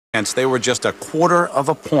They were just a quarter of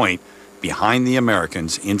a point behind the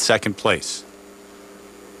Americans in second place.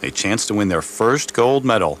 They chanced to win their first gold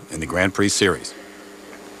medal in the Grand Prix Series.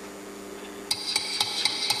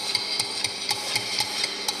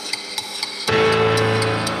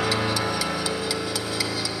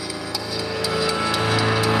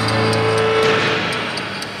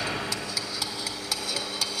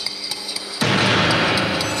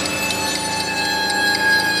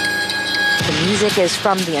 Music is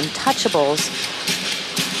from the Untouchables,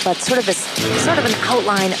 but sort of an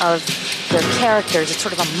outline of their characters. It's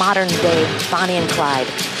sort of a modern day Bonnie and Clyde.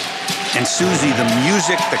 And Susie, the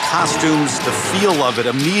music, the costumes, the feel of it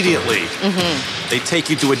immediately, they take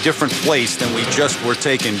you to a different place than we just were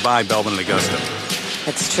taken by Belbin and Augusta.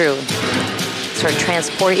 That's true. Sort of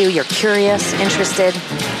transport you. You're curious, interested.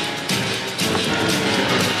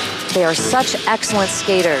 They are such excellent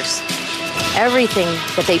skaters. Everything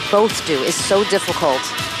that they both do is so difficult.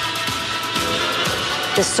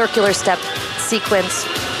 The circular step sequence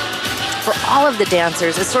for all of the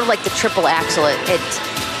dancers is sort of like the triple axel. It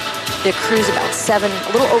accrues about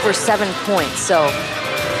a little over 7 points. So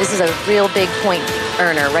this is a real big point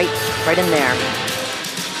earner right in there.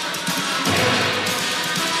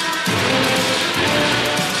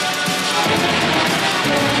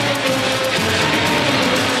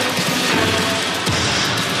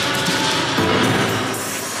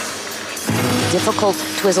 Difficult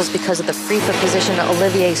twizzles because of the free foot position.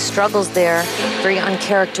 Olivier struggles there. Very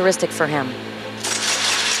uncharacteristic for him.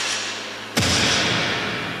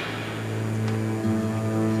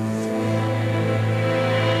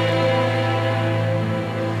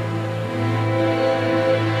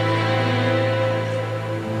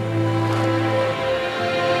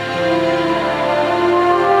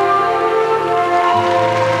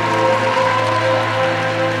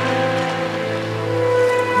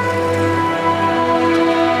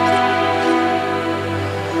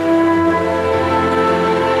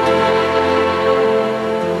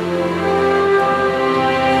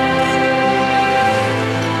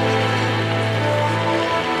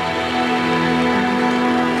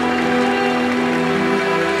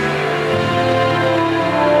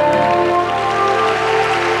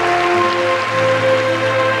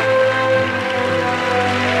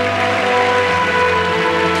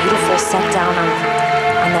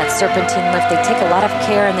 Serpentine lift. They take a lot of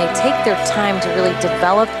care and they take their time to really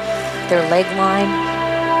develop their leg line,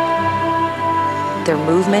 their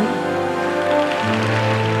movement.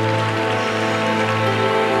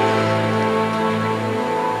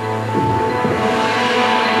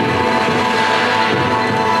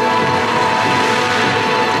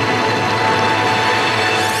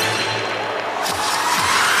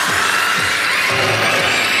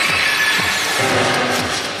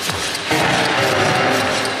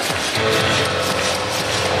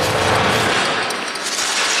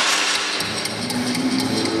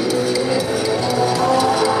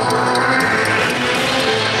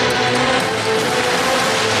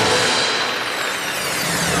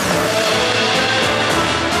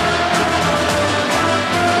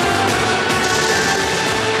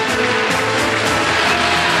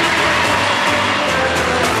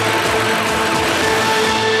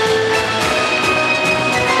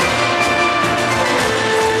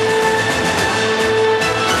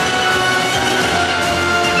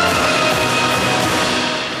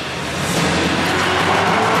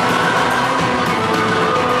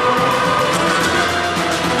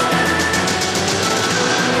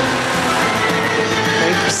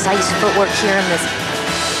 Precise footwork here in this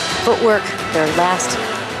footwork, their last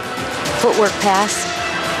footwork pass.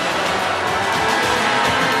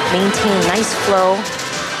 Maintain nice flow.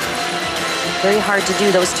 Very hard to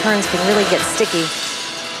do. Those turns can really get sticky.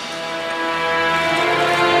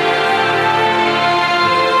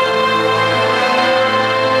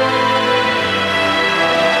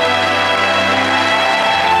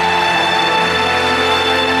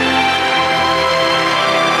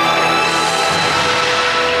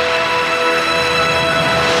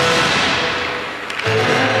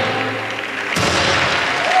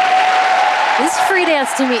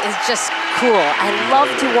 To me is just cool. I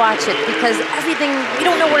love to watch it because everything, you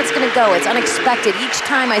don't know where it's going to go. It's unexpected. Each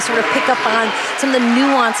time I sort of pick up on some of the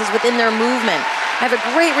nuances within their movement. I have a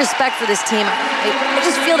great respect for this team. I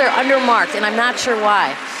just feel they're undermarked, and I'm not sure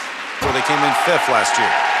why. Well, they came in 5th last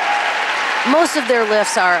year. Most of their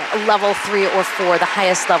lifts are level 3 or 4, the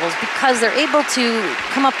highest levels, because they're able to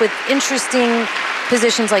come up with interesting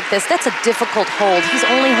positions like this. That's a difficult hold. He's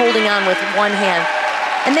only holding on with one hand,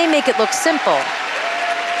 and they make it look simple.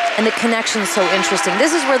 And the connection's so interesting.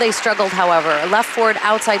 This is where they struggled, however. Left forward,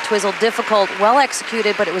 outside twizzle, difficult, well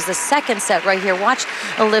executed, but it was the second set right here. Watch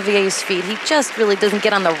Olivier's feet. He just really doesn't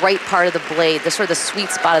get on the right part of the blade, the sort of the sweet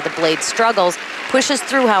spot of the blade. Struggles, pushes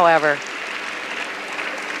through, however.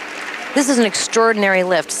 This is an extraordinary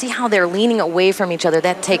lift. See how they're leaning away from each other.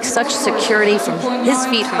 That takes such security from his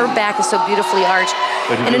feet. Her back is so beautifully arched.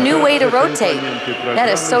 And a new way to rotate. That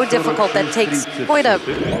is so difficult. That takes quite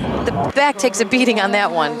the back takes a beating on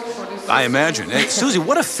that one. I imagine. Hey, Susie,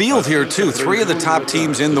 what a field here, too. 3 of the top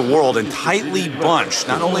teams in the world and tightly bunched.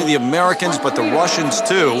 Not only the Americans, but the Russians,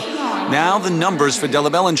 too. Now the numbers for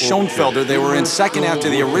Delobel and Schoenfelder. They were in second after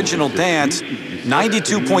the original dance.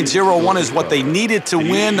 92.01 is what they needed to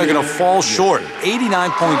win. They're going to fall short.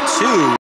 89.2.